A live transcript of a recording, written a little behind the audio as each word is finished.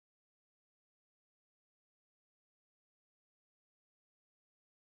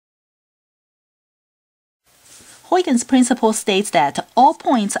Huygens Principle states that all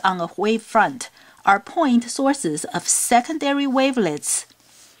points on a wavefront are point sources of secondary wavelets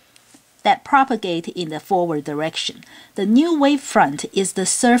that propagate in the forward direction. The new wavefront is the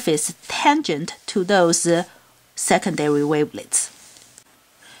surface tangent to those secondary wavelets.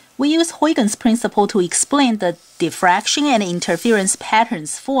 We use Huygens Principle to explain the diffraction and interference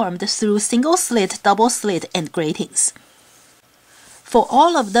patterns formed through single-slit, double-slit, and gratings. For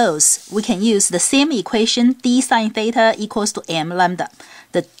all of those, we can use the same equation d sine theta equals to m lambda.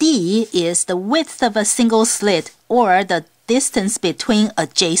 The d is the width of a single slit or the distance between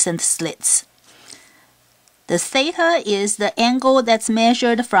adjacent slits. The theta is the angle that's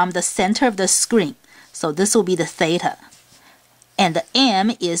measured from the center of the screen. So this will be the theta. And the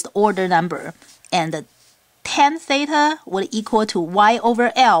m is the order number. And the tan theta will equal to y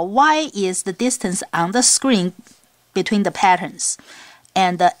over L. Y is the distance on the screen between the patterns.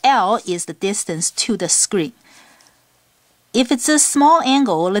 And the L is the distance to the screen. If it's a small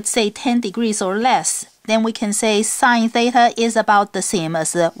angle, let's say 10 degrees or less, then we can say sine theta is about the same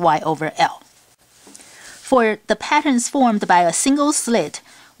as y over L. For the patterns formed by a single slit,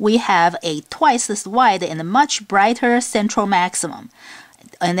 we have a twice as wide and much brighter central maximum.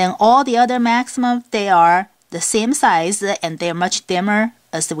 And then all the other maximum, they are the same size and they're much dimmer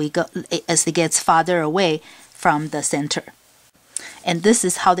as it gets farther away from the center. And this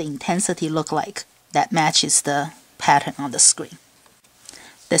is how the intensity looks like that matches the pattern on the screen.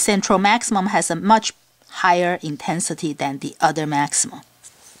 The central maximum has a much higher intensity than the other maximum.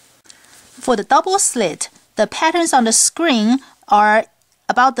 For the double slit, the patterns on the screen are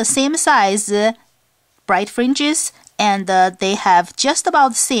about the same size, bright fringes, and they have just about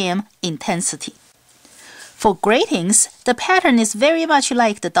the same intensity. For gratings, the pattern is very much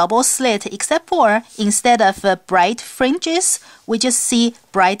like the double slit, except for instead of bright fringes, we just see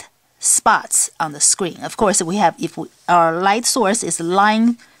bright spots on the screen. Of course, if our light source is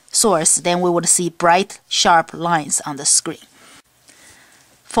line source, then we would see bright, sharp lines on the screen.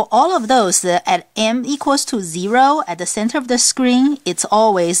 For all of those, at m equals to 0 at the center of the screen, it's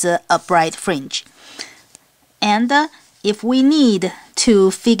always a bright fringe. And if we need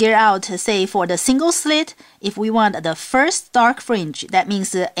to figure out, say, for the single slit, if we want the first dark fringe, that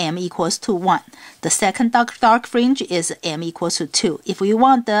means m equals to 1. The second dark fringe is m equals to 2. If we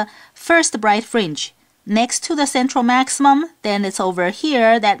want the first bright fringe next to the central maximum, then it's over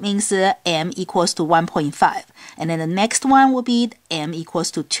here. That means m equals to 1.5. And then the next one will be m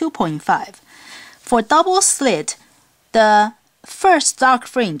equals to 2.5. For double slit, the first dark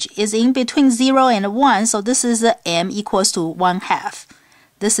fringe is in between 0 and 1, so this is m equals to 1/2.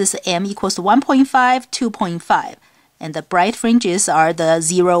 This is m equals to 1.5, 2.5. And the bright fringes are the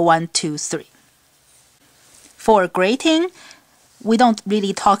 0, 1, 2, 3. For grating, we don't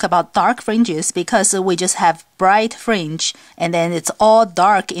really talk about dark fringes because we just have bright fringe and then it's all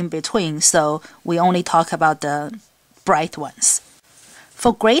dark in between, so we only talk about the bright ones.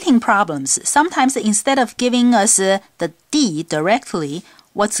 For grating problems, sometimes instead of giving us the D directly,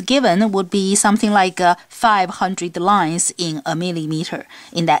 what's given would be something like 500 lines in a millimeter.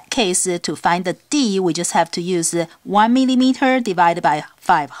 In that case, to find the D, we just have to use 1 millimeter divided by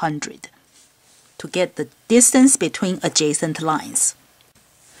 500 to get the distance between adjacent lines.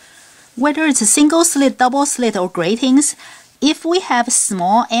 Whether it's a single slit, double slit, or gratings, if we have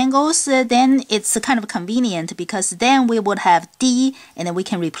small angles, then it's kind of convenient because then we would have D and then we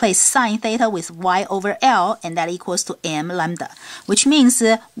can replace sine theta with y over L and that equals to m lambda, which means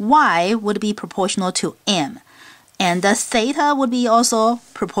y would be proportional to m and the theta would be also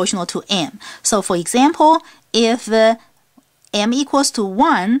proportional to m. So for example, if m equals to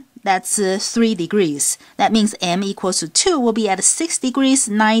 1, that's 3 degrees. That means m equals to 2 will be at 6 degrees,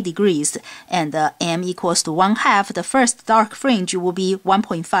 9 degrees. And m equals to 1/2, the first dark fringe will be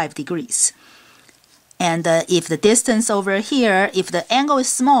 1.5 degrees. And if the distance over here, if the angle is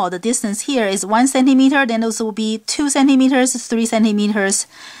small, the distance here is 1 centimeter, then those will be 2 centimeters, 3 centimeters.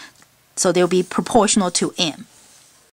 So they'll be proportional to m.